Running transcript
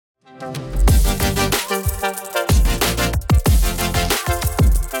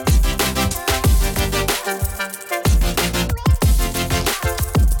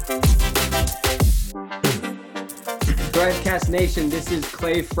Nation. This is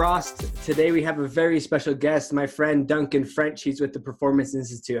Clay Frost. Today we have a very special guest, my friend Duncan French. He's with the Performance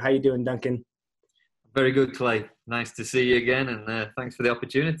Institute. How you doing, Duncan? Very good, Clay. Nice to see you again, and thanks for the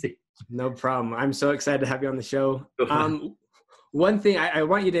opportunity. No problem. I'm so excited to have you on the show. One thing I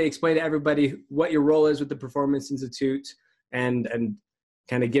want you to explain to everybody what your role is with the Performance Institute, and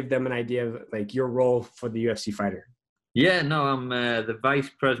kind of give them an idea of like your role for the UFC fighter. Yeah, no, I'm the Vice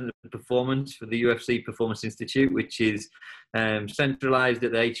President of Performance for the UFC Performance Institute, which is centralized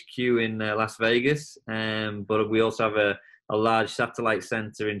at the HQ in Las Vegas. But we also have a large satellite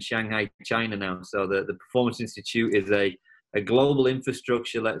center in Shanghai, China now. So the Performance Institute is a global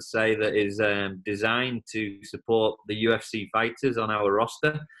infrastructure, let's say, that is designed to support the UFC fighters on our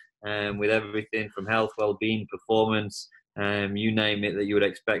roster with everything from health, well-being, performance, you name it, that you would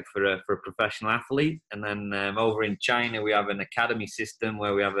expect for a professional athlete. And then over in China, we have an academy system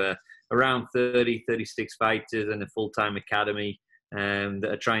where we have around 36 fighters and a full-time academy that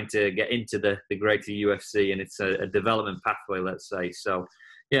are trying to get into the greater UFC, and it's a development pathway, let's say. So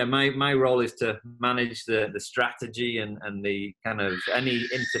yeah, my role is to manage the strategy and the kind of any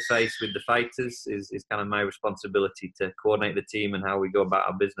interface with the fighters is kind of my responsibility to coordinate the team and how we go about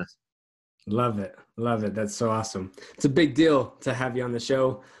our business. Love it. That's so awesome. It's a big deal to have you on the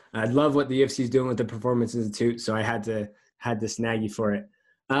show. I love what the UFC is doing with the Performance Institute, so I had to snag you for it.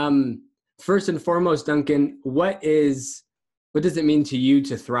 First and foremost, Duncan, what does it mean to you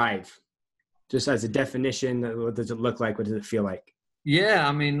to thrive? Just as a definition, what does it look like? What does it feel like? Yeah,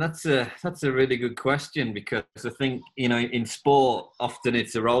 I mean, that's a really good question, because I think, in sport, often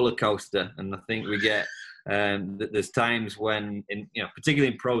it's a roller coaster. And I think we get, there's times when,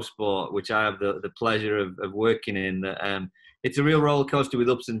 particularly in pro sport, which I have the pleasure of working in, that it's a real roller coaster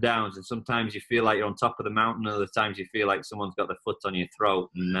with ups and downs. And sometimes you feel like you're on top of the mountain, and other times you feel like someone's got their foot on your throat.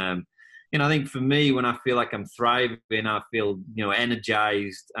 And, I think for me, when I feel like I'm thriving, I feel,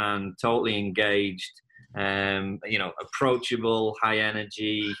 energized and totally engaged. Approachable, high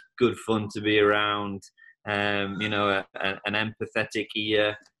energy, good fun to be around, an empathetic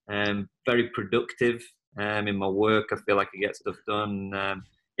ear, very productive in my work. I feel like I get stuff done.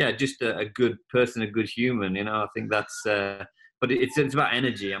 Just a good person, a good human, I think that's, but it's about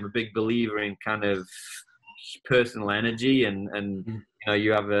energy. I'm a big believer in kind of personal energy, and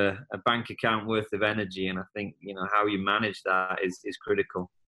you have a bank account worth of energy. And I think, how you manage that is critical.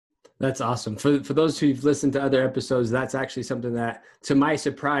 That's awesome. For those who've listened to other episodes, that's actually something that, to my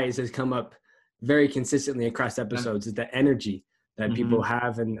surprise, has come up very consistently across episodes, is the energy that people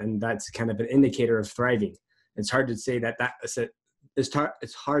have, and that's kind of an indicator of thriving. It's hard to say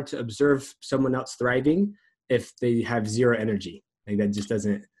it's hard to observe someone else thriving if they have zero energy. Like, that just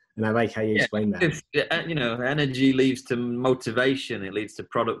doesn't, and I like how you explain that. Energy leads to motivation. It leads to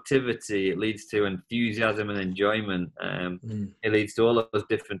productivity. It leads to enthusiasm and enjoyment. It leads to all of those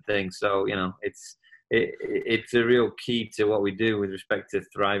different things. So, it's a real key to what we do with respect to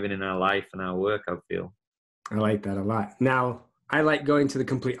thriving in our life and our work, I feel. I like that a lot. Now, I like going to the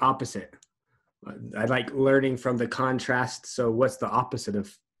complete opposite. I like learning from the contrast. So what's the opposite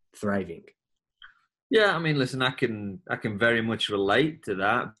of thriving? Yeah, I mean, listen, I can very much relate to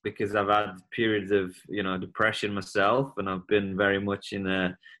that, because I've had periods of, depression myself, and I've been very much in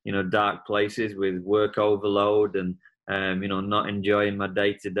dark places with work overload and, not enjoying my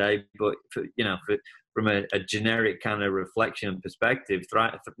day to day. But, from a generic kind of reflection and perspective,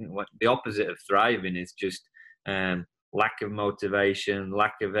 the opposite of thriving is just lack of motivation,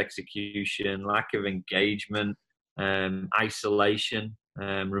 lack of execution, lack of engagement, isolation.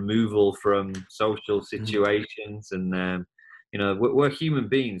 Removal from social situations, and we're human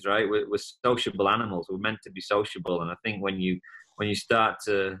beings, right? We're sociable animals. We're meant to be sociable, and I think when you start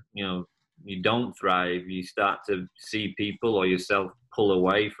to you don't thrive, you start to see people or yourself pull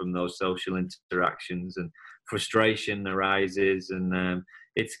away from those social interactions, and frustration arises, and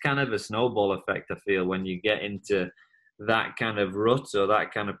it's kind of a snowball effect. I feel when you get into that kind of rut or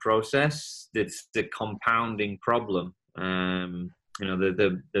that kind of process, it's the compounding problem.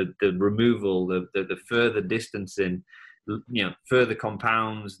 The removal, the further distancing, further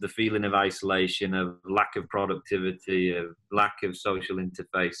compounds the feeling of isolation, of lack of productivity, of lack of social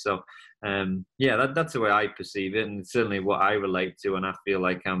interface. So, that's the way I perceive it, and it's certainly what I relate to. And I feel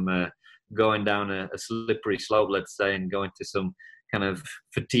like I'm going down a slippery slope, let's say, and going to some kind of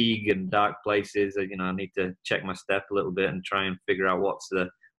fatigue and dark places. I need to check my step a little bit and try and figure out what's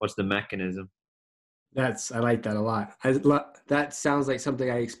the mechanism. I like that a lot. That sounds like something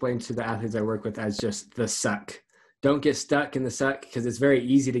I explain to the athletes I work with as just the suck. Don't get stuck in the suck, because it's very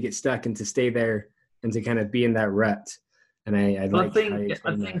easy to get stuck and to stay there and to kind of be in that rut. And I think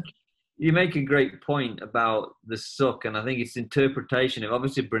you make a great point about the suck, and I think it's interpretation of,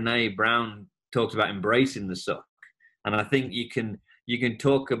 obviously Brené Brown talks about embracing the suck, and I think you can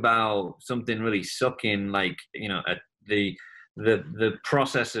talk about something really sucking, like, you know, the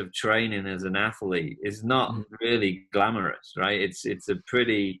process of training as an athlete is not really glamorous, right? It's a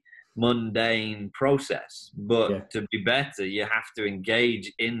pretty mundane process, but to be better, you have to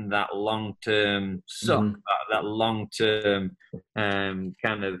engage in that long-term suck, that long-term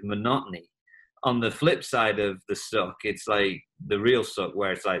kind of monotony. On the flip side of the suck, it's like the real suck,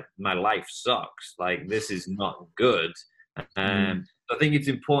 where it's like, my life sucks, like this is not good. I think it's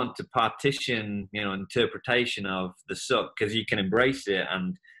important to partition, you know, interpretation of the suck, because you can embrace it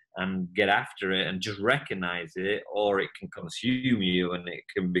and get after it and just recognize it, or it can consume you and it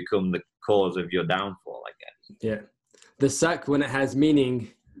can become the cause of your downfall, I guess. Yeah. The suck, when it has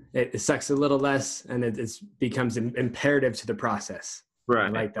meaning, it sucks a little less, and it becomes imperative to the process. Right. I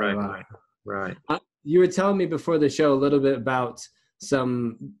like that a lot. Right. You were telling me before the show a little bit about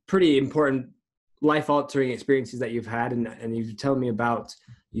some pretty important life-altering experiences that you've had, and you've told me about,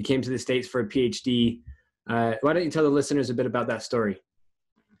 you came to the States for a PhD. Why don't you tell the listeners a bit about that story?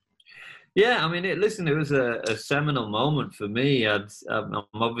 Yeah, I mean, it was a seminal moment for me. I'm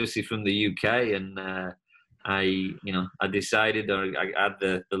obviously from the UK, and I decided, or I had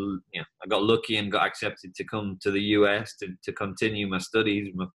I got lucky and got accepted to come to the US to continue my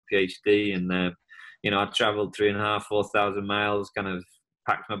studies, my PhD, and I traveled 3,500-4,000 miles, kind of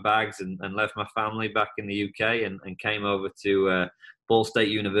packed my bags and left my family back in the UK and came over to Ball State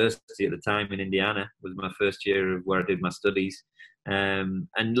University at the time in Indiana. It was my first year of where I did my studies. And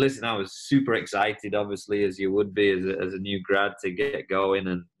listen, I was super excited, obviously, as you would be as a new grad, to get going,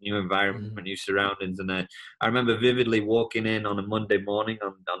 and new environment, new surroundings. And I remember vividly walking in on a Monday morning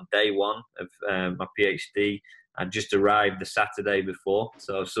on day one of my PhD. I just arrived the Saturday before,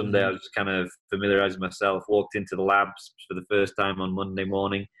 so Sunday I was just kind of familiarizing myself, walked into the labs for the first time on Monday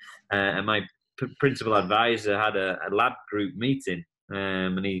morning, and my principal advisor had a lab group meeting,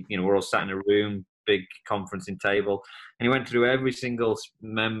 and we're all sat in a room, big conferencing table, and he went through every single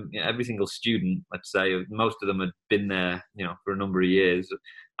student. Let's say most of them had been there, for a number of years.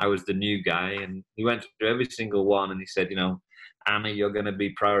 I was the new guy, and he went through every single one, and he said, Anna, you're going to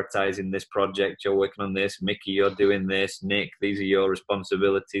be prioritizing this project. You're working on this. Mickey, you're doing this. Nick, these are your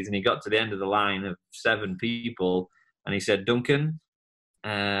responsibilities. And he got to the end of the line of 7 people, and he said, Duncan,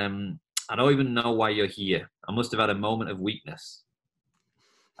 I don't even know why you're here. I must have had a moment of weakness.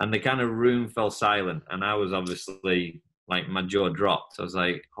 And the kind of room fell silent, and I was obviously, like, my jaw dropped. I was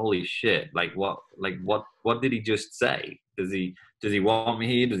like, holy shit, what did he just say? Does he want me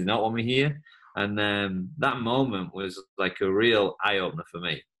here? Does he not want me here? And that moment was like a real eye-opener for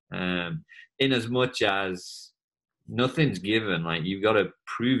me, in as much as nothing's given. Like, you've got to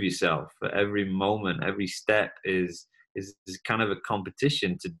prove yourself at every moment. Every step is kind of a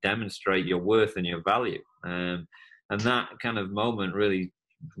competition to demonstrate your worth and your value. And that kind of moment really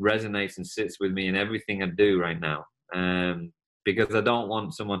resonates and sits with me in everything I do right now, because I don't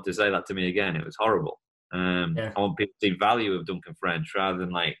want someone to say that to me again. It was horrible. I want people to see value of Duncan French, rather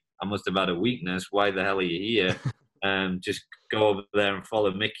than like, I must have had a weakness. Why the hell are you here? Just go over there and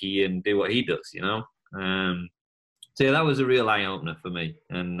follow Mickey and do what he does, So yeah, that was a real eye opener for me,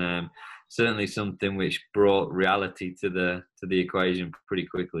 and certainly something which brought reality to the equation pretty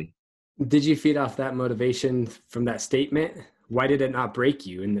quickly. Did you feed off that motivation from that statement? Why did it not break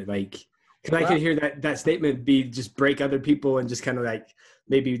you? And because I could hear that statement be just break other people and just kind of like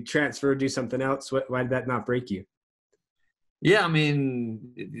maybe transfer, do something else. Why did that not break you? Yeah, I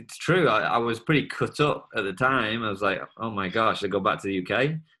mean, it's true. I was pretty cut up at the time. I was like, oh my gosh, I go back to the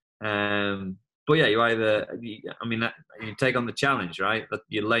UK. But yeah, you take on the challenge, right?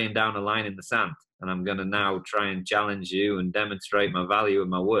 You're laying down a line in the sand, and I'm going to now try and challenge you and demonstrate my value and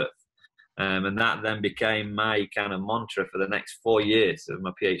my worth. And that then became my kind of mantra for the next 4 years of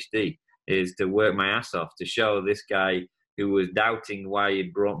my PhD, is to work my ass off to show this guy who was doubting why he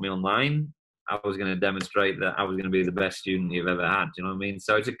brought me online, I was going to demonstrate that I was going to be the best student you've ever had. Do you know what I mean?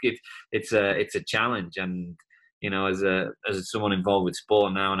 So it's a challenge, and as someone involved with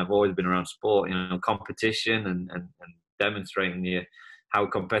sport now, and I've always been around sport, competition and demonstrating how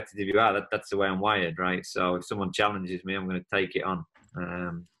competitive you are. That's the way I'm wired, right? So if someone challenges me, I'm going to take it on.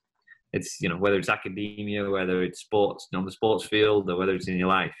 It's whether it's academia, whether it's sports on the sports field, or whether it's in your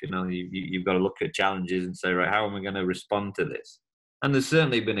life. You've got to look at challenges and say, right, how am I going to respond to this? And there's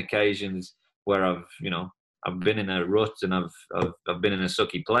certainly been occasions where I've been in a rut, and I've been in a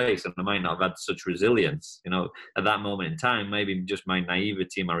sucky place, and I might not have had such resilience. At that moment in time, maybe just my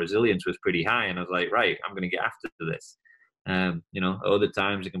naivety, my resilience was pretty high, and I was like, right, I'm going to get after this. Other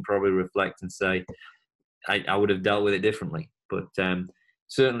times I can probably reflect and say I would have dealt with it differently. But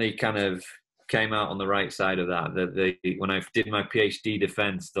certainly kind of came out on the right side of that. When I did my PhD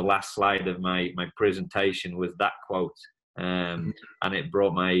defense, the last slide of my presentation was that quote. And it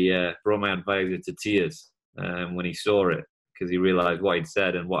brought my advisor to tears when he saw it, because he realized what he'd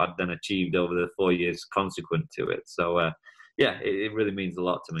said and what I'd then achieved over the 4 years consequent to it. So it really means a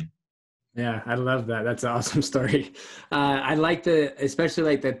lot to me. Yeah, I love that. That's an awesome story. I like especially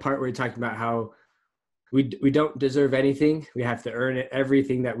like that part where you're talking about how we don't deserve anything. We have to earn it.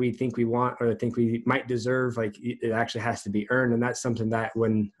 Everything that we think we want or think we might deserve, like it actually has to be earned. And that's something that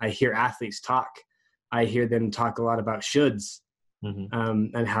when I hear athletes talk, I hear them talk a lot about shoulds,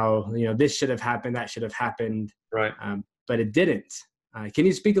 and how, this should have happened, that should have happened. Right. But it didn't. Can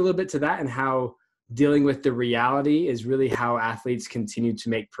you speak a little bit to that and how dealing with the reality is really how athletes continue to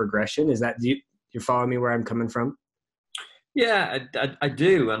make progression? Is that, you're following me where I'm coming from? Yeah, I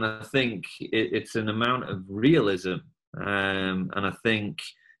do. And I think it's an amount of realism. And I think,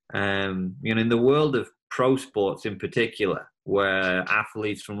 in the world of pro sports in particular, where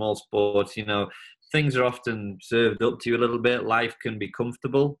athletes from all sports, things are often served up to you a little bit. Life can be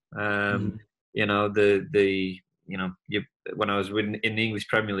comfortable. When I was in the English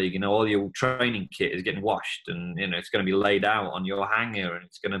Premier League, all your training kit is getting washed, and it's going to be laid out on your hanger, and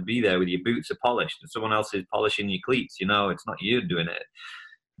it's going to be there with your boots are polished, and someone else is polishing your cleats. It's not you doing it.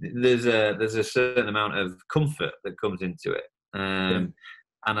 There's a certain amount of comfort that comes into it,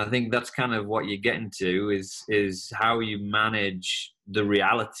 and I think that's kind of what you're getting to is how you manage the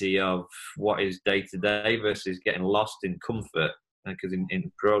reality of what is day to day versus getting lost in comfort. Because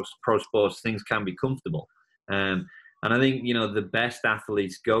in pro sports, things can be comfortable. And I think, the best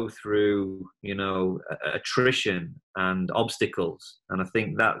athletes go through, attrition and obstacles. And I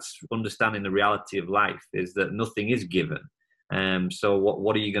think that's understanding the reality of life, is that nothing is given. So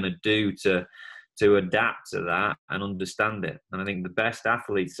what are you going to do to adapt to that and understand it? And I think the best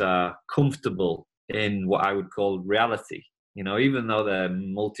athletes are comfortable in what I would call reality. Even though they're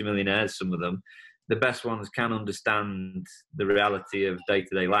multimillionaires, some of them, the best ones can understand the reality of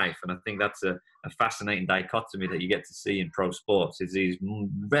day-to-day life. And I think that's a fascinating dichotomy that you get to see in pro sports, is these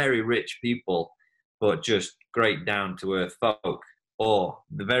very rich people, but just great down-to-earth folk, or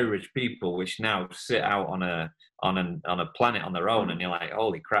the very rich people which now sit out on a planet on their own, and you're like,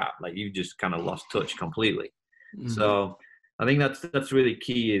 holy crap, like you've just kind of lost touch completely. So I think that's really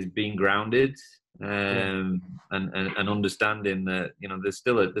key, is being grounded. And understanding that there's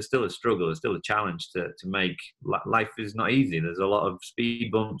still a struggle, there's still a challenge to make. Life is not easy. There's a lot of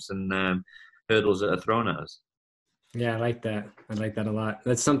speed bumps and hurdles that are thrown at us. Yeah, I like that a lot.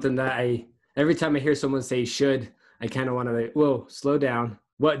 That's something that every time I hear someone say should, I kind of want to whoa, slow down.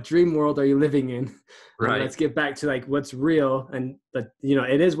 What dream world are you living in? Right. Let's get back to what's real, and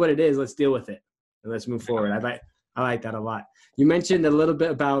it is what it is. Let's deal with it and let's move forward. I like that a lot. You mentioned a little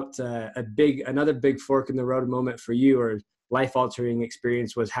bit about another big fork in the road moment for you, or life-altering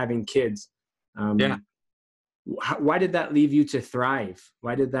experience, was having kids. Why did that leave you to thrive?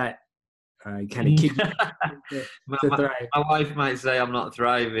 Why did that kind of keep you to thrive? My wife might say I'm not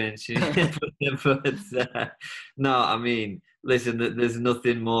thriving. No, I mean, listen, there's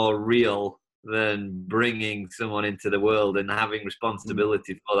nothing more real than bringing someone into the world and having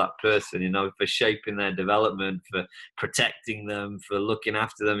responsibility for that person, for shaping their development, for protecting them, for looking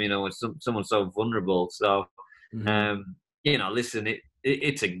after them, when someone's so vulnerable. So, listen,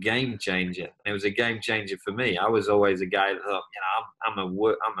 it's a game changer. It was a game changer for me. I was always a guy that thought, I'm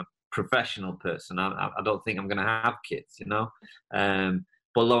a professional person. I don't think I'm going to have kids,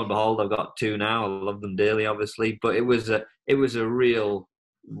 but lo and behold, I've got 2 now. I love them dearly, obviously, but it was a real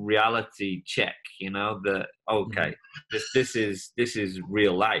reality check, that okay, this is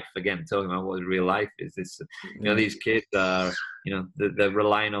real life. Again, talking about what real life is, this these kids are, they're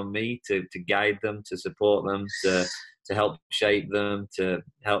relying on me to guide them, to support them, to help shape them, to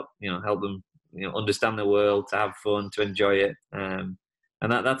help them understand the world, to have fun, to enjoy it. And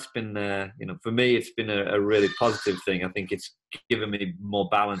that's been for me, it's been a really positive thing. I think it's given me more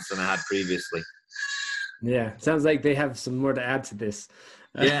balance than I had previously. Yeah, sounds like they have some more to add to this.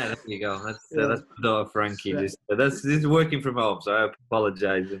 Yeah, there you go. That's my daughter Frankie. This is working from home, so I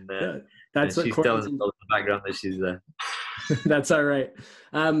apologize. And that's she's telling us in the background that she's there. That's all right.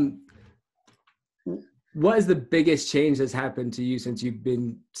 What is the biggest change that's happened to you since you've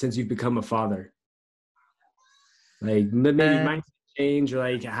become a father? Like maybe mindset change,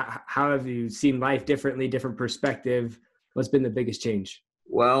 or how have you seen life differently, different perspective? What's been the biggest change?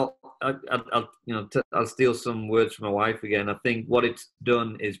 Well, I'll steal some words from my wife again. I think what it's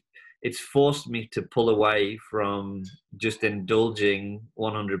done is it's forced me to pull away from just indulging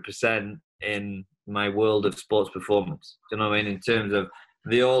 100% in my world of sports performance. Do you know what I mean? In terms of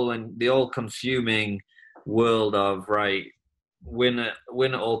the all consuming world of, right, win at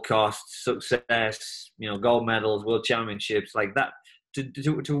all costs, success, gold medals, world championships, like that.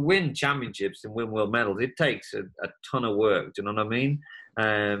 To win championships and win world medals, it takes a ton of work. Do you know what I mean?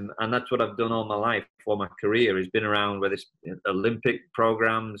 And that's what I've done all my life. For my career has been around, whether it's Olympic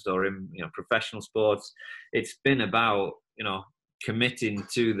programs or in professional sports. It's been about committing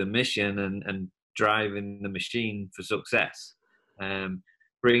to the mission and driving the machine for success.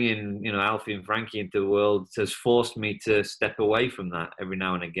 Bringing Alfie and Frankie into the world has forced me to step away from that every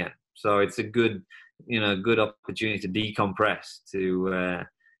now and again. So it's a good opportunity to decompress, to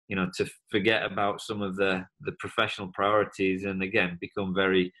forget about some of the professional priorities, and again become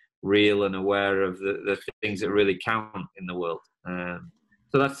very real and aware of the things that really count in the world.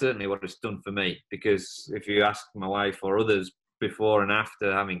 So that's certainly what it's done for me, because if you ask my wife or others before and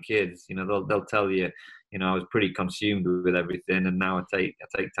after having kids, they'll tell you, I was pretty consumed with everything, and now I take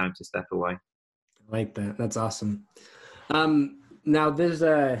time to step away. I like that. That's awesome. Now there's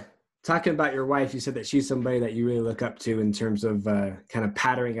talking about your wife, you said that she's somebody that you really look up to in terms of kind of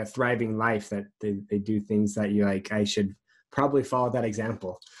patterning a thriving life, that they do things that you like, I should probably follow that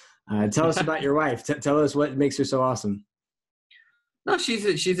example. Tell us about your wife. Tell us what makes her so awesome. No, she's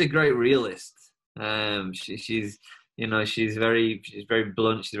a great realist. She's very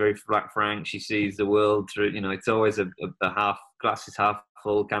blunt. She's very frank. She sees the world through, it's always a half glass is half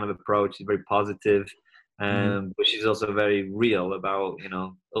full kind of approach. She's very positive. But she's also very real about,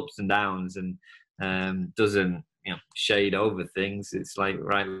 ups and downs, and doesn't, shade over things. It's like,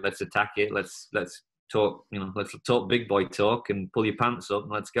 right, let's attack it. Let's talk, let's talk big boy talk and pull your pants up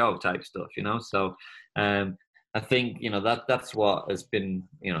and let's go type stuff, So, I think, that's what has been,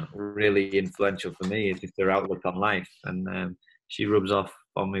 really influential for me, is just her outlook on life. And she rubs off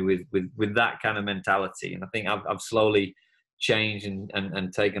on me with that kind of mentality. And I think I've slowly changed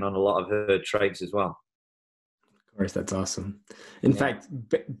and taken on a lot of her traits as well. Of course, that's awesome. In fact,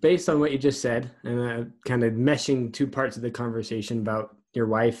 based on what you just said, and kind of meshing two parts of the conversation about your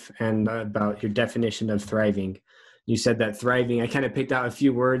wife and about your definition of thriving, you said that thriving, I kind of picked out a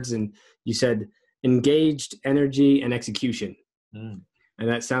few words, and you said engaged, energy, and execution. And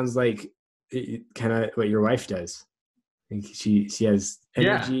that sounds like kind of what your wife does. She has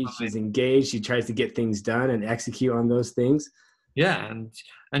energy, she's engaged, she tries to get things done and execute on those things. Yeah,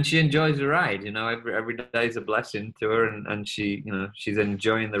 and she enjoys the ride. Every day is a blessing to her, and she, she's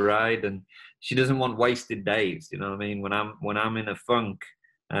enjoying the ride, and she doesn't want wasted days. You know what I mean? When I'm in a funk,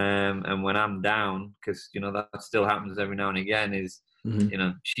 and when I'm down, because that still happens every now and again, is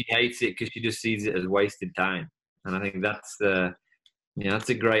she hates it because she just sees it as wasted time. And I think that's that's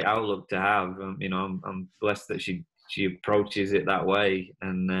a great outlook to have. I'm blessed that she approaches it that way,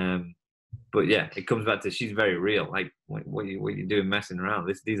 and. But yeah, it comes back to, she's very real. Like, what are you doing messing around?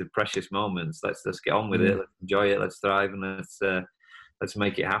 These are precious moments. Let's get on with it. Let's enjoy it. Let's thrive, and let's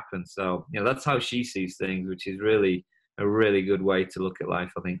make it happen. So that's how she sees things, which is really a really good way to look at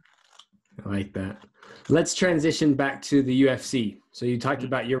life, I think. I like that. Let's transition back to the UFC. So you talked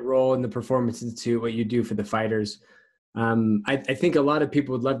about your role in the Performance Institute, what you do for the fighters. I think a lot of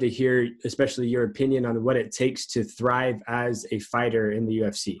people would love to hear, especially your opinion on what it takes to thrive as a fighter in the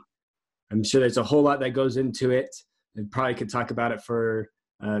UFC. I'm sure there's a whole lot that goes into it, and probably could talk about it for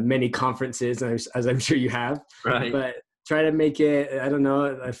many conferences, as I'm sure you have. Right. But try to make it, I don't know,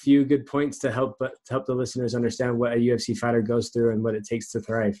 a few good points to help the listeners understand what a UFC fighter goes through and what it takes to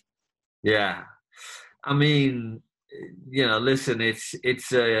thrive. Yeah. I mean, listen,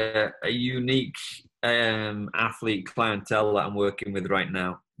 it's a unique athlete clientele that I'm working with right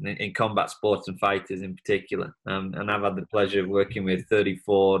now, in combat sports and fighters in particular. And I've had the pleasure of working with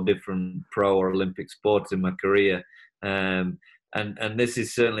 34 different pro or Olympic sports in my career. And this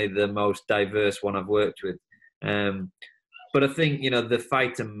is certainly the most diverse one I've worked with. But I think, the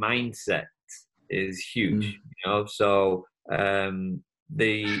fighter mindset is huge, so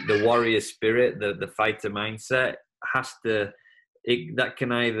the warrior spirit, the fighter mindset that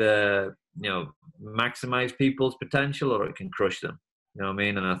can either, maximize people's potential, or it can crush them. You know what I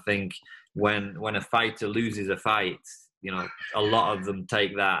mean? And I think when a fighter loses a fight, a lot of them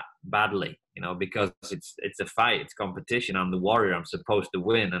take that badly, because it's a fight, it's competition. I'm the warrior, I'm supposed to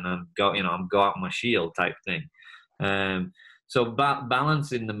win, and I'm go out my shield type thing. So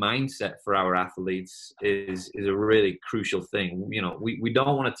balancing the mindset for our athletes is a really crucial thing. We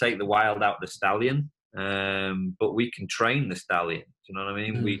don't want to take the wild out of the stallion, but we can train the stallion. You know what I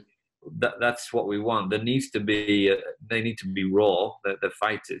mean? that's what we want. There needs to be they need to be raw. The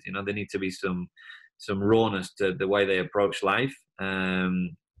fighters, there need to be some rawness to the way they approach life,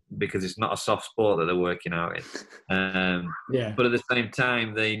 because it's not a soft sport that they're working out in. Yeah. But at the same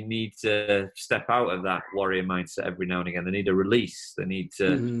time, they need to step out of that warrior mindset every now and again. They need a release. They need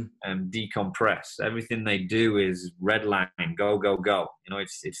to decompress. Everything they do is red line, go, go, go.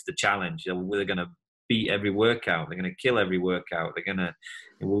 It's the challenge. They're going to beat every workout. They're going to kill every workout. They're going to,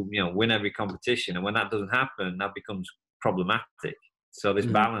 win every competition. And when that doesn't happen, that becomes problematic. So this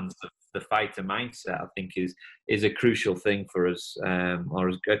balance of the fighter mindset, I think, is a crucial thing for us, or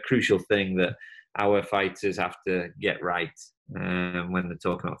a crucial thing that our fighters have to get right when they're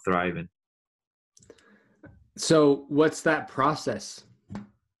talking about thriving. So what's that process?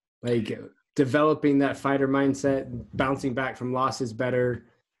 Like developing that fighter mindset, bouncing back from losses better?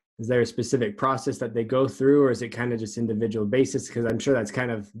 Is there a specific process that they go through, or is it kind of just individual basis? Because I'm sure that's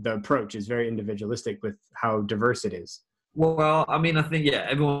kind of the approach is very individualistic with how diverse it is. Well, I think,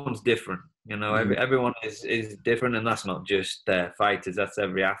 everyone's different. Everyone is different, and that's not just fighters. That's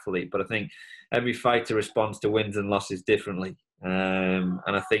every athlete. But I think every fighter responds to wins and losses differently. And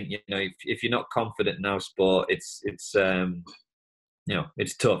I think if you're not confident in our sport, it's tough.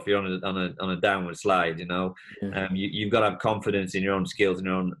 You're on a downward slide. You've got to have confidence in your own skills and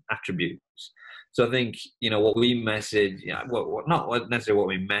your own attributes. So I think what we message, not necessarily what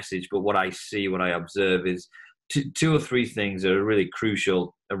we message, but what I see, what I observe is two or three things that are really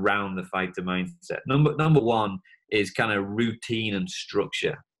crucial around the fighter mindset. Number one is kind of routine and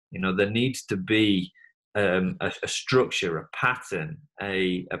structure. There needs to be a structure, a pattern,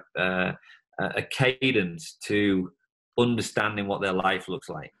 a cadence to understanding what their life looks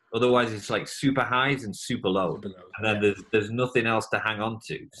like. Otherwise, it's like super highs and super lows, and then there's nothing else to hang on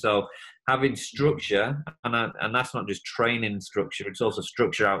to. So having structure, and that's not just training structure; it's also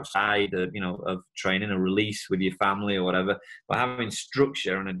structure outside, of training, a release with your family or whatever. But having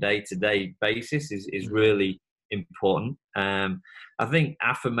structure on a day-to-day basis is really important. I think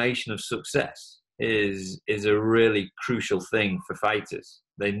affirmation of success is a really crucial thing for fighters.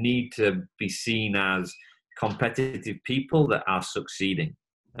 They need to be seen as competitive people that are succeeding.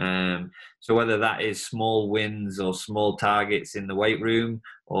 So whether that is small wins or small targets in the weight room,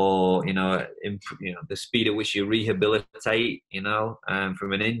 or the speed at which you rehabilitate,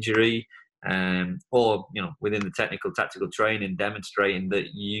 from an injury, or within the tactical training, demonstrating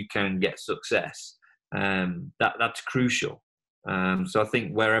that you can get success, that's crucial. So I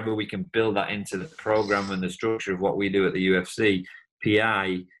think wherever we can build that into the program and the structure of what we do at the UFC,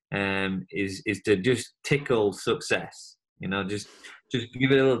 PI is to just tickle success. Just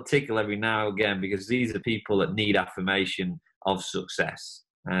give it a little tickle every now and again, because these are people that need affirmation of success.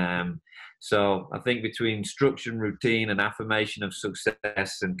 So I think between structure and routine and affirmation of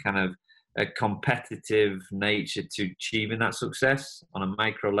success and kind of a competitive nature to achieving that success on a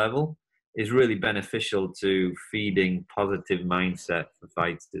micro level is really beneficial to feeding positive mindset for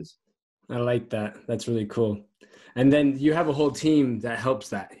fighters. I like that. That's really cool. And then you have a whole team that helps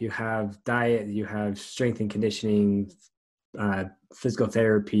that. You have diet, you have strength and conditioning, physical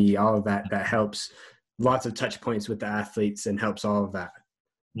therapy, all of that helps. Lots of touch points with the athletes and helps all of that.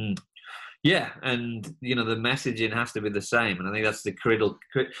 Yeah, and the messaging has to be the same, and I think that's the critical.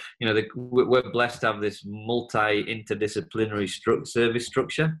 We're blessed to have this multi-interdisciplinary service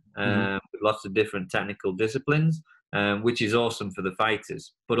structure with lots of different technical disciplines, which is awesome for the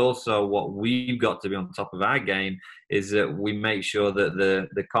fighters. But also, what we've got to be on top of our game is that we make sure that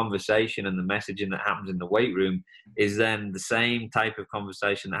the conversation and the messaging that happens in the weight room is then the same type of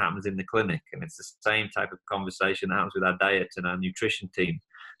conversation that happens in the clinic, and it's the same type of conversation that happens with our diet and our nutrition team.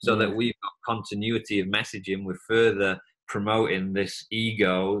 So that we've got continuity of messaging, we're further promoting this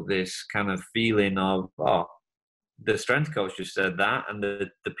ego, this kind of feeling of, the strength coach just said that, and the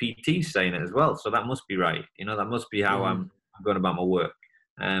PT's saying it as well. So that must be right. That must be how I'm going about my work.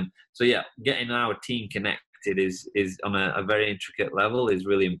 So yeah, getting our team connected is on a very intricate level is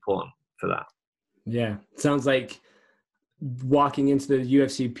really important for that. Yeah, sounds like walking into the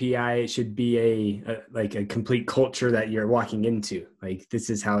UFC PI, it should be a complete culture that you're walking into. Like,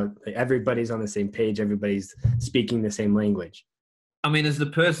 this is how everybody's on the same page. Everybody's speaking the same language. I mean, as the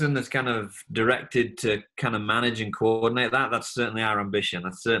person that's kind of directed to kind of manage and coordinate that's certainly our ambition.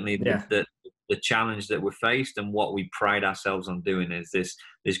 That's certainly the challenge that we're faced, and what we pride ourselves on doing is this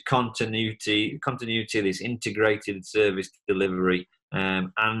continuity, this integrated service delivery,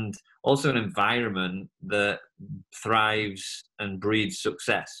 and also an environment that thrives and breeds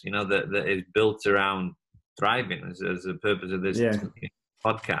success, that is built around thriving as the purpose of this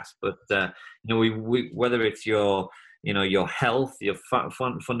podcast. But, we whether it's your your health, your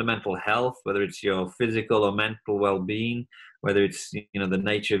fundamental health, whether it's your physical or mental well-being, whether it's the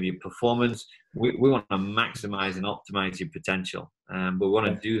nature of your performance. We want to maximize and optimize your potential, but we want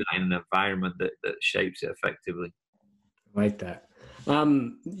to do that in an environment that shapes it effectively. I like that.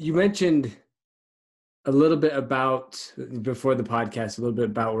 You mentioned a little bit about, before the podcast, a little bit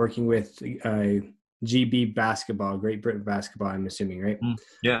about working with GB basketball, Great Britain basketball, I'm assuming, right?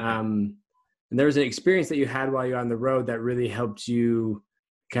 Yeah. And there was an experience that you had while you're on the road that really helped you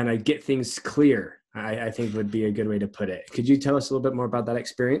kind of get things clear, I think would be a good way to put it. Could you tell us a little bit more about that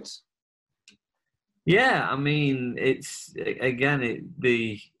experience? Yeah, I mean, it's an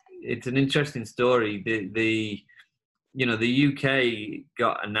interesting story. The UK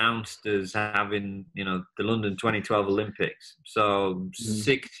got announced as having, the London 2012 Olympics. So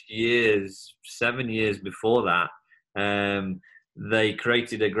 7 years before that, they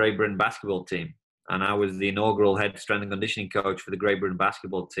created a Great Britain basketball team. And I was the inaugural head strength and conditioning coach for the Great Britain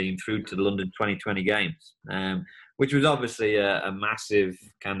basketball team through to the London 2020 Games, which was obviously a massive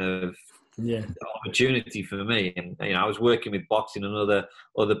kind of opportunity for me. And I was working with boxing and other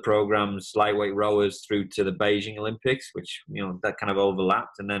programs, lightweight rowers, through to the Beijing Olympics, which that kind of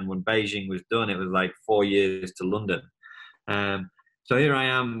overlapped. And then when Beijing was done, it was like 4 years to London. So here I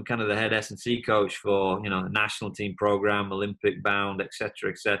am, kind of the head S&C coach for national team program, Olympic bound,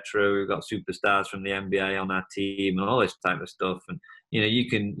 etc., etc. We've got superstars from the NBA on our team and all this type of stuff. And you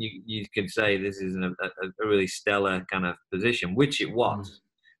can say this is a really stellar kind of position, which it was.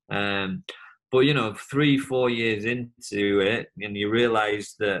 But 3-4 years into it, and you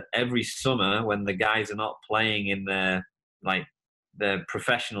realize that every summer when the guys are not playing in their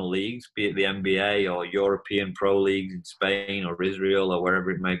professional leagues, be it the NBA or European pro leagues in Spain or Israel or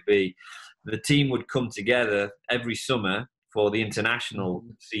wherever it may be, the team would come together every summer for the international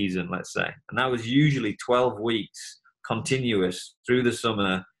season, let's say. And that was usually 12 weeks continuous through the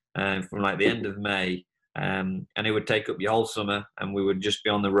summer, from like the end of May. And it would take up your whole summer, and we would just be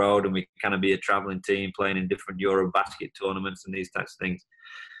on the road, and we kind of be a traveling team playing in different Eurobasket tournaments and these types of things.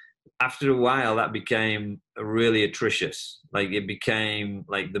 After a while, that became really atrocious. Like, it became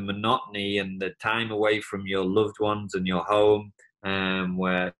like the monotony and the time away from your loved ones and your home,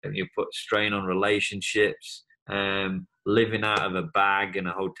 where you put strain on relationships. Living out of a bag in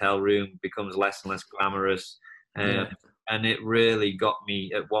a hotel room becomes less and less glamorous. And it really got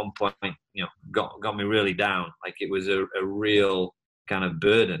me at one point, got me really down. Like, it was a real kind of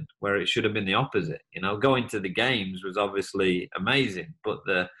burden, where it should have been the opposite. Going to the games was obviously amazing, but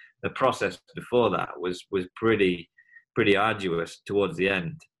the process before that was pretty arduous towards the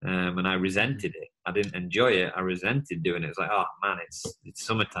end. And I resented it. I didn't enjoy it. I resented doing it. It's like, oh man, it's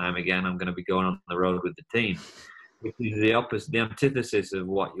summertime again. I'm going to be going on the road with the team, which is the opposite, the antithesis of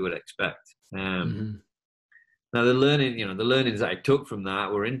what you would expect. Now, the learnings that I took from that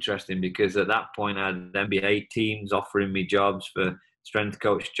were interesting, because at that point I had NBA teams offering me jobs for strength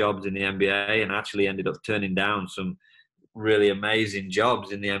coach jobs in the NBA, and actually ended up turning down some really amazing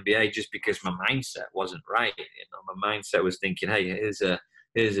jobs in the NBA just because my mindset wasn't right. My mindset was thinking, hey, here's a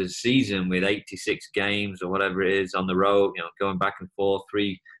season with 86 games or whatever it is on the road, going back and forth,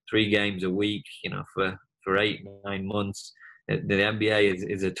 three games a week, for 8-9 months. The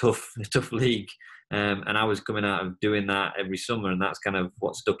NBA is a tough league. And I was coming out of doing that every summer, and that's kind of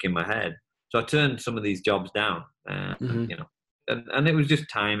what stuck in my head. So I turned some of these jobs down, and it was just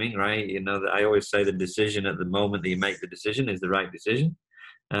timing, right? That I always say the decision at the moment that you make the decision is the right decision.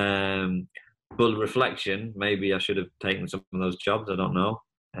 But reflection, maybe I should have taken some of those jobs. I don't know.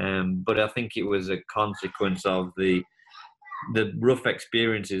 But I think it was a consequence of the rough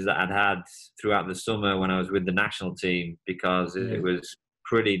experiences that I'd had throughout the summer when I was with the national team, because it was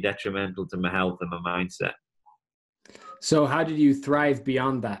pretty detrimental to my health and my mindset. So how did you thrive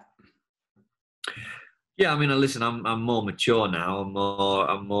beyond that? Yeah, I mean, listen, I'm more mature now. I'm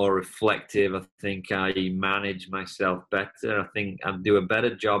more reflective. I think I manage myself better. I think I do a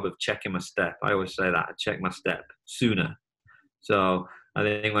better job of checking my step. I always say that I check my step sooner. So I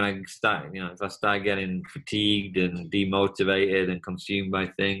think when I start, if I start getting fatigued and demotivated and consumed by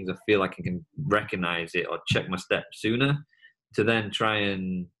things, I feel like I can recognize it or check my step sooner, to then try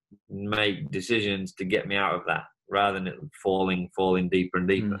and make decisions to get me out of that, rather than it falling deeper and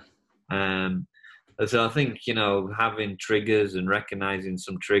deeper. So I think, having triggers and recognizing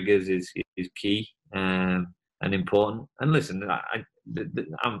some triggers is key and important. And listen,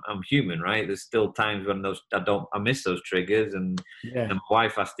 I'm human, right? There's still times when I miss those triggers, and my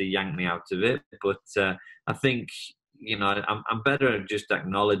wife has to yank me out of it. But I think, I'm better at just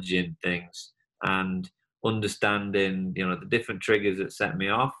acknowledging things and understanding, you know, the different triggers that set me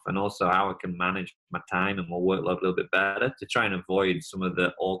off, and also how I can manage my time and my workload a little bit better to try and avoid some of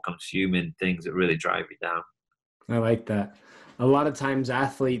the all-consuming things that really drive you down. I like that. A lot of times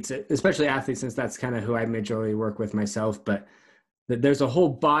athletes, especially athletes, since that's kind of who I majorly work with myself, but there's a whole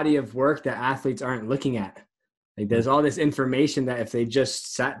body of work that athletes aren't looking at. Like there's all this information that if they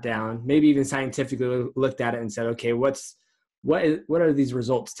just sat down, maybe even scientifically looked at it and said, okay, what are these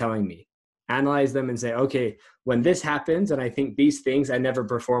results telling me? Analyze them and say, okay, when this happens and I think these things, I never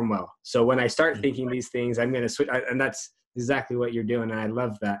perform well. So when I start thinking these things, I'm going to switch. And that's exactly what you're doing. And I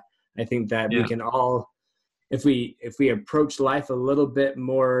love that. I think that we can all, if we approach life a little bit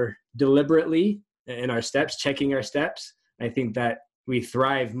more deliberately in our steps, checking our steps, I think that we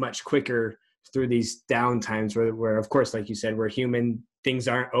thrive much quicker through these down times where, of course, like you said, we're human. Things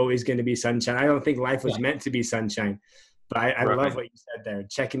aren't always going to be sunshine. I don't think life was meant to be sunshine, but I love what you said there,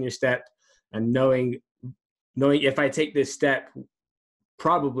 checking your step and knowing if I take this step,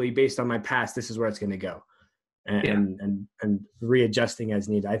 probably based on my past, this is where it's going to go, and readjusting as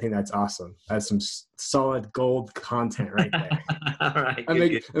needed. I think that's awesome. That's some solid gold content right there. All right, I'm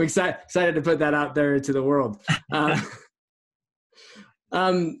excited to put that out there to the world.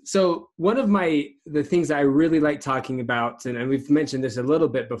 So one of the things I really like talking about, and we've mentioned this a little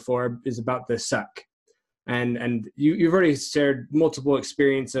bit before, is about the suck. And you've already shared multiple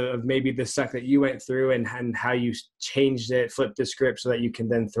experience of maybe the suck that you went through and how you changed it, flipped the script so that you can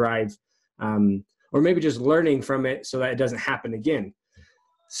then thrive, or maybe just learning from it so that it doesn't happen again.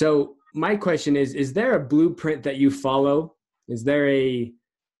 So my question is there a blueprint that you follow? Is there a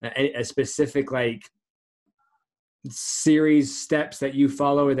specific like series steps that you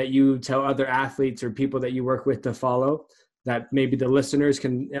follow or that you tell other athletes or people that you work with to follow that maybe the listeners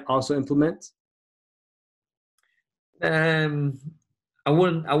can also implement? I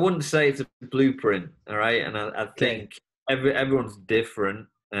wouldn't say it's a blueprint, all right. And I think everyone's different.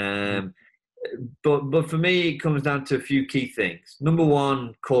 But for me, it comes down to a few key things. Number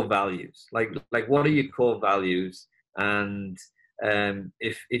one, core values. Like what are your core values? And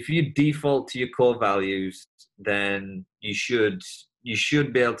if you default to your core values, then you should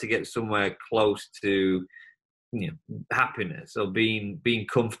be able to get somewhere close to, you know, happiness or being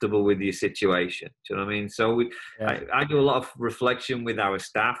comfortable with your situation. Do you know what I mean? So I do a lot of reflection with our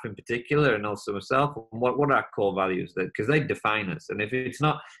staff in particular, and also myself. What are our core values? Because they define us. And if it's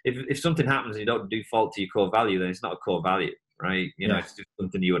not, if something happens and you don't default to your core value, then it's not a core value, right? You know, it's just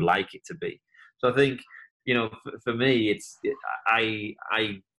something you would like it to be. So I think, you know, for me, I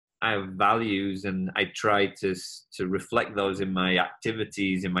have values, and I try to reflect those in my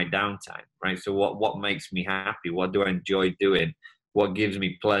activities, in my downtime, right? So what makes me happy? What do I enjoy doing? What gives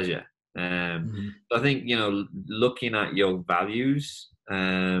me pleasure? So I think, you know, looking at your values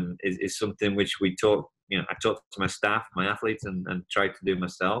is something which I talk to my staff, my athletes, and try to do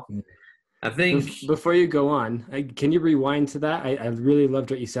myself. I think before you go on, can you rewind to that? I really loved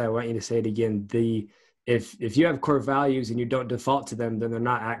what you said. I want you to say it again. If you have core values and you don't default to them, then they're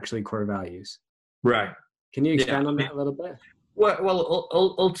not actually core values. Right. Can you expand on that a little bit? Well,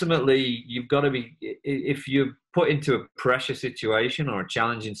 ultimately, you've got to be, if you're put into a pressure situation or a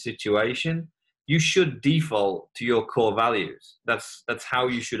challenging situation, you should default to your core values. That's how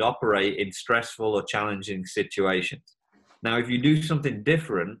you should operate in stressful or challenging situations. Now, if you do something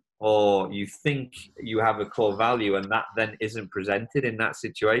different, or you think you have a core value and that then isn't presented in that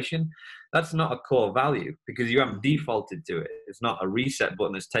situation, that's not a core value because you haven't defaulted to it. It's not a reset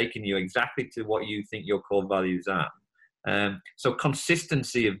button that's taking you exactly to what you think your core values are. So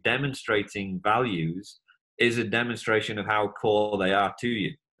consistency of demonstrating values is a demonstration of how core they are to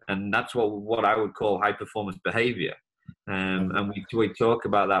you. And that's what I would call high performance behavior. And we talk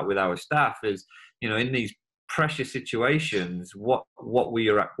about that with our staff is, you know, in these pressure situations, what were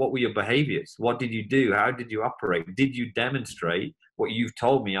your behaviors? What did you do? How did you operate? Did you demonstrate what you've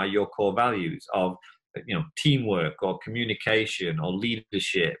told me are your core values of, you know, teamwork or communication or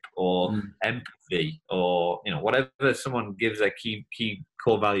leadership or empathy or, you know, whatever someone gives their key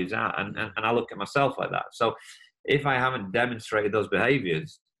core values out, and I look at myself like that. So if I haven't demonstrated those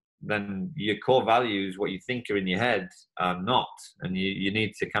behaviors, then your core values, what you think are in your head, are not, and you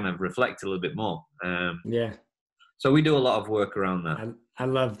need to kind of reflect a little bit more. So we do a lot of work around that. I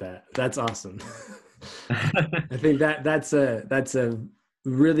love that. That's awesome. I think that's a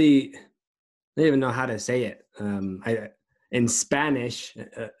really, I don't even know how to say it. In Spanish,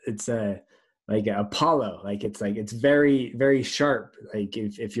 it's like Apollo. Like it's very, very sharp. Like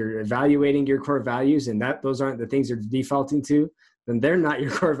if you're evaluating your core values and those aren't the things you're defaulting to, then they're not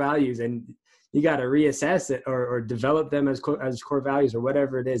your core values, and you got to reassess it or develop them as core values or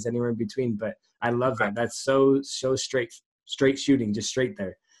whatever it is, anywhere in between. But I love that. That's so straight shooting, just straight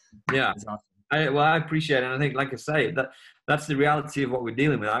there. Yeah. Awesome. I appreciate it. And I think, like I say, that's the reality of what we're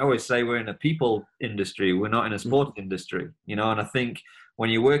dealing with. I always say we're in a people industry. We're not in a sports industry, you know, and I think when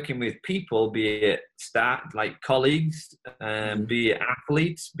you're working with people, be it like colleagues, be it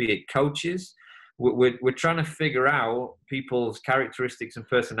athletes, be it coaches, we're trying to figure out people's characteristics and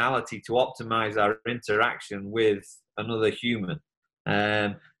personality to optimize our interaction with another human.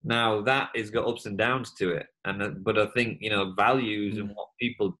 Now that has got ups and downs to it, but I think, you know, values and what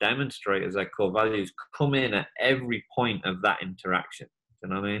people demonstrate as their core values come in at every point of that interaction. You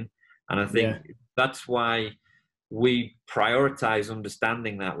know what I mean? And I think that's why we prioritize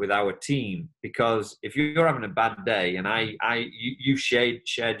understanding that with our team, because if you're having a bad day and you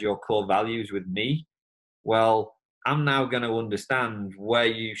shared your core values with me, well, I'm now going to understand where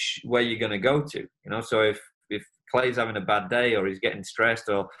you're going to go to, you know. So if Clay's having a bad day, or he's getting stressed,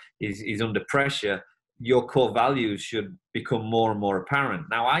 or he's under pressure, your core values should become more and more apparent.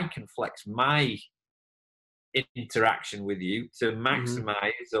 Now I can flex my interaction with you to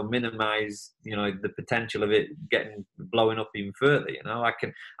maximize or minimize, you know, the potential of it blowing up even further. You know,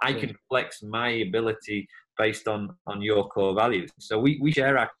 I can flex my ability based on your core values. So we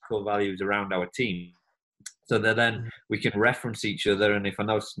share our core values around our team, so that then we can reference each other. And if I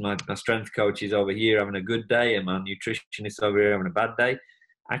know my strength coach is over here having a good day and my nutritionist over here having a bad day,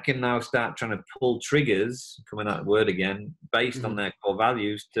 I can now start trying to pull triggers, coming that word again, based on their core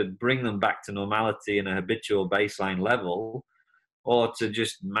values to bring them back to normality in a habitual baseline level, or to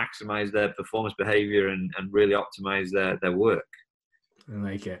just maximize their performance behavior and really optimize their work. I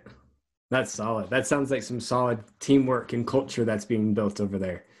like it. That's solid. That sounds like some solid teamwork and culture that's being built over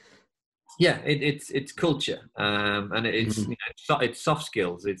there. Yeah, it's culture, and it's you know, it's soft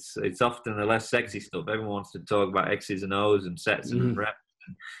skills. It's often the less sexy stuff. Everyone wants to talk about X's and O's and sets and reps,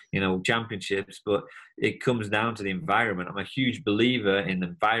 and, you know, championships, but it comes down to the environment. I'm a huge believer in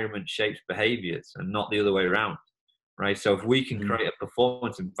environment shapes behaviors and not the other way around, right? So if we can create a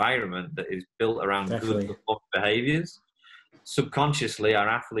performance environment that is built around good performance behaviors, subconsciously our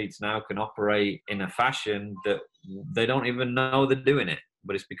athletes now can operate in a fashion that they don't even know they're doing it,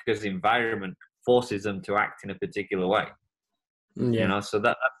 but it's because the environment forces them to act in a particular way. You know, so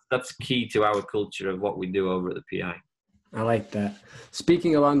that's key to our culture of what we do over at the PI. I like that.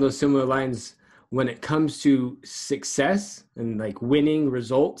 Speaking along those similar lines, when it comes to success and like winning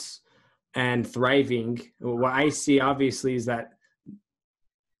results and thriving, what I see obviously is that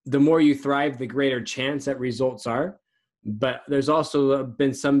the more you thrive, the greater chance that results are. But there's also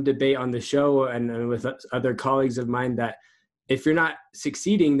been some debate on the show and with other colleagues of mine that if you're not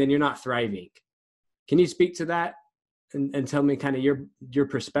succeeding, then you're not thriving. Can you speak to that and tell me kind of your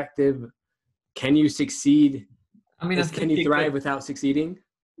perspective? Can you succeed? I mean, can you thrive without succeeding?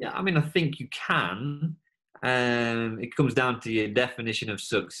 Yeah, I mean, I think you can. It comes down to your definition of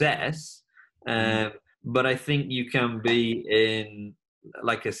success. But I think you can be in,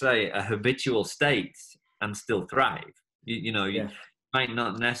 like I say, a habitual state and still thrive. You might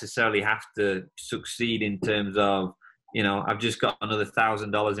not necessarily have to succeed in terms of, you know, I've just got another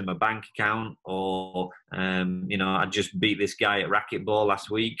 $1,000 in my bank account, or, you know, I just beat this guy at racquetball last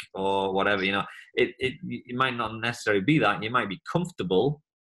week, or whatever. You know, it might not necessarily be that. You might be comfortable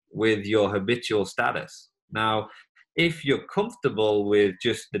with your habitual status. Now, if you're comfortable with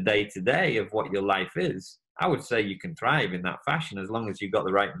just the day-to-day of what your life is, I would say you can thrive in that fashion as long as you've got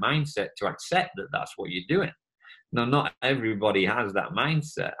the right mindset to accept that that's what you're doing. Now, not everybody has that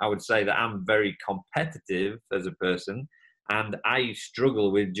mindset. I would say that I'm very competitive as a person, and I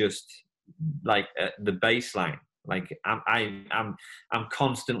struggle with just like the baseline. Like I'm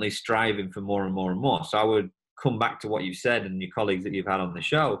constantly striving for more and more and more. So I would come back to what you said and your colleagues that you've had on the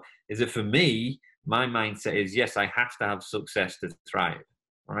show, is that for me, my mindset is, yes, I have to have success to thrive.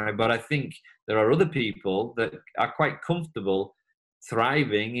 All right. But I think there are other people that are quite comfortable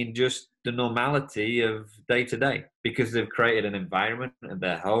thriving in just the normality of day to day, because they've created an environment in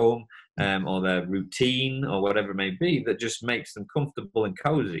their home or their routine or whatever it may be that just makes them comfortable and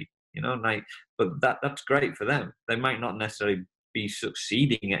cozy, you know, like, but that's great for them. They might not necessarily be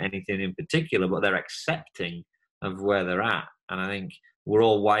succeeding at anything in particular, but they're accepting of where they're at. And I think we're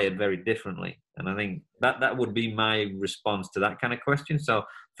all wired very differently. And I think that would be my response to that kind of question. So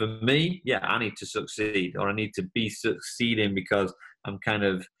for me, yeah, I need to succeed, or I need to be succeeding because I'm kind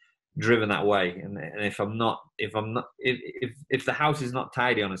of driven that way. And if the house is not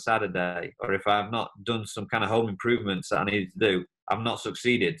tidy on a Saturday, or if I've not done some kind of home improvements that I need to do, I've not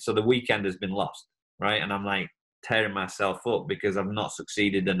succeeded. So the weekend has been lost, right? And I'm like, tearing myself up because I've not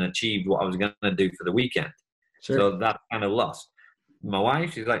succeeded and achieved what I was going to do for the weekend. Sure. So that kind of lost. My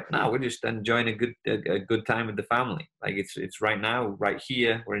wife, she's like, no, we're just enjoying a good time with the family. Like it's right now, right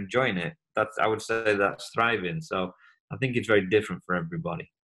here, we're enjoying it. I would say that's thriving. So I think it's very different for everybody.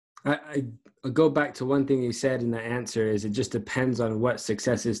 I go back to one thing you said in the answer is it just depends on what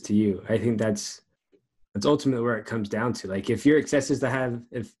success is to you. I think that's ultimately where it comes down to. Like if your success is to have,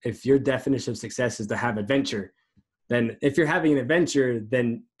 if your definition of success is to have adventure, then if you're having an adventure,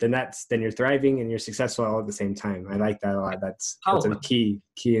 then you're thriving and you're successful all at the same time. I like that a lot. That's a key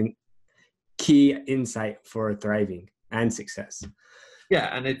insight for thriving and success.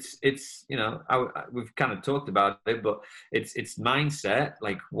 Yeah, and it's we've kind of talked about it, but it's mindset.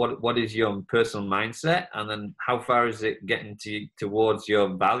 Like what is your personal mindset, and then how far is it getting towards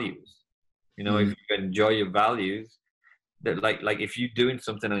your values? If you enjoy your values, that like if you're doing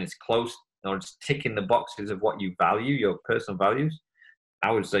something and it's close or it's ticking the boxes of what you value, your personal values,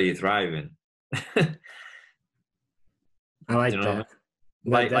 I would say you're thriving. I like that.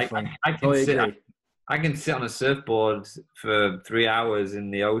 I can sit on a surfboard for 3 hours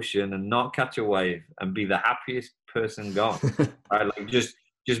in the ocean and not catch a wave and be the happiest person gone. Right? Like just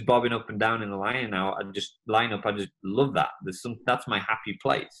bobbing up and down in the line now. I just love that. That's my happy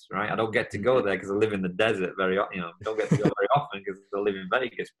place, right? I don't get to go there because I live in the desert don't get to go very often because I live in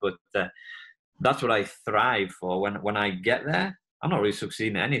Vegas. But that's what I thrive for. When I get there, I'm not really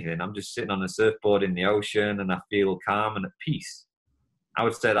succeeding at anything. I'm just sitting on a surfboard in the ocean and I feel calm and at peace. I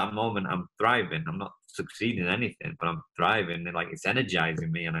would say at that moment I'm thriving. I'm not succeeding in anything, but I'm thriving. Like it's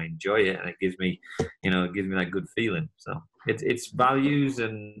energizing me and I enjoy it, and it gives me that good feeling. So it's values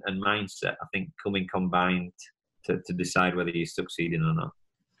and mindset, I think, coming combined to decide whether you're succeeding or not.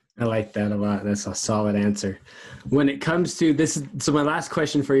 I like that a lot. That's a solid answer. When it comes to this, so my last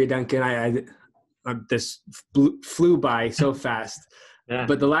question for you, Duncan, this flew by so fast. Yeah.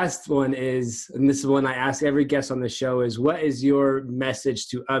 But the last one is, and this is one I ask every guest on the show, is what is your message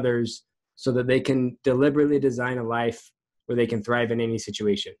to others so that they can deliberately design a life where they can thrive in any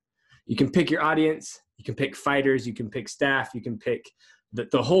situation? You can pick your audience, you can pick fighters, you can pick staff, you can pick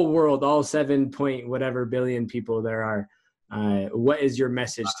the whole world, all 7 point whatever billion people there are. What is your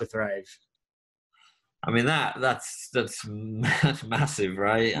message to thrive? I mean, that's massive,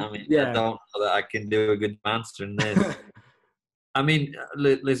 right? I mean, yeah. I don't know that I can do a good answer in this. I mean,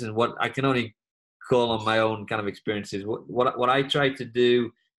 listen, what I can only call on my own kind of experiences. What I try to do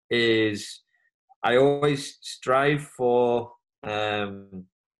is I always strive to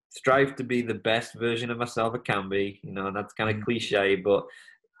be the best version of myself I can be. That's kind of cliche, but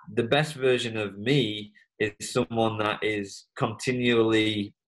the best version of me is someone that is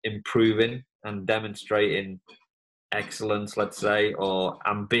continually improving and demonstrating excellence, let's say, or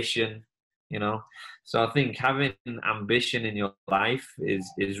ambition. So I think having ambition in your life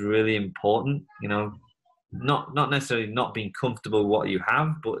is really important. Not necessarily not being comfortable with what you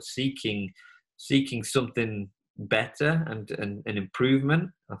have, but seeking something better and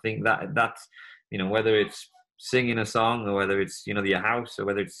improvement. I think that's whether it's singing a song or whether it's your house or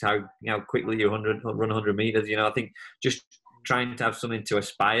whether it's how quickly you run 100 meters. I think just trying to have something to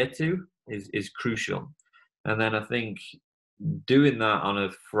aspire to is crucial. And then I think doing that on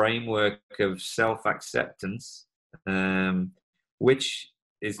a framework of self-acceptance, which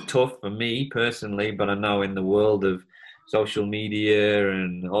is tough for me personally, but I know in the world of social media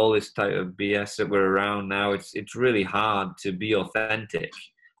and all this type of BS that we're around now, it's really hard to be authentic.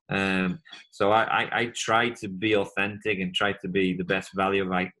 So I try to be authentic and try to be the best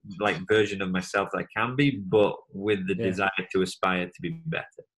version of myself that I can be, but with the desire to aspire to be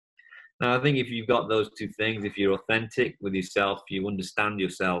better. Now, I think if you've got those two things, if you're authentic with yourself, you understand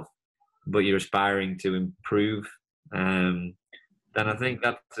yourself, but you're aspiring to improve, then I think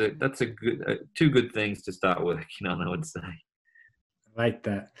that's a good two good things to start working on, I would say. I like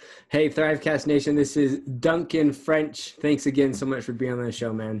that. Hey, Thrivecast Nation, this is Duncan French. Thanks again so much for being on the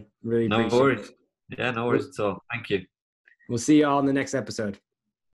show, man. Really appreciate it. Yeah, no worries at all. Thank you. We'll see you all in the next episode.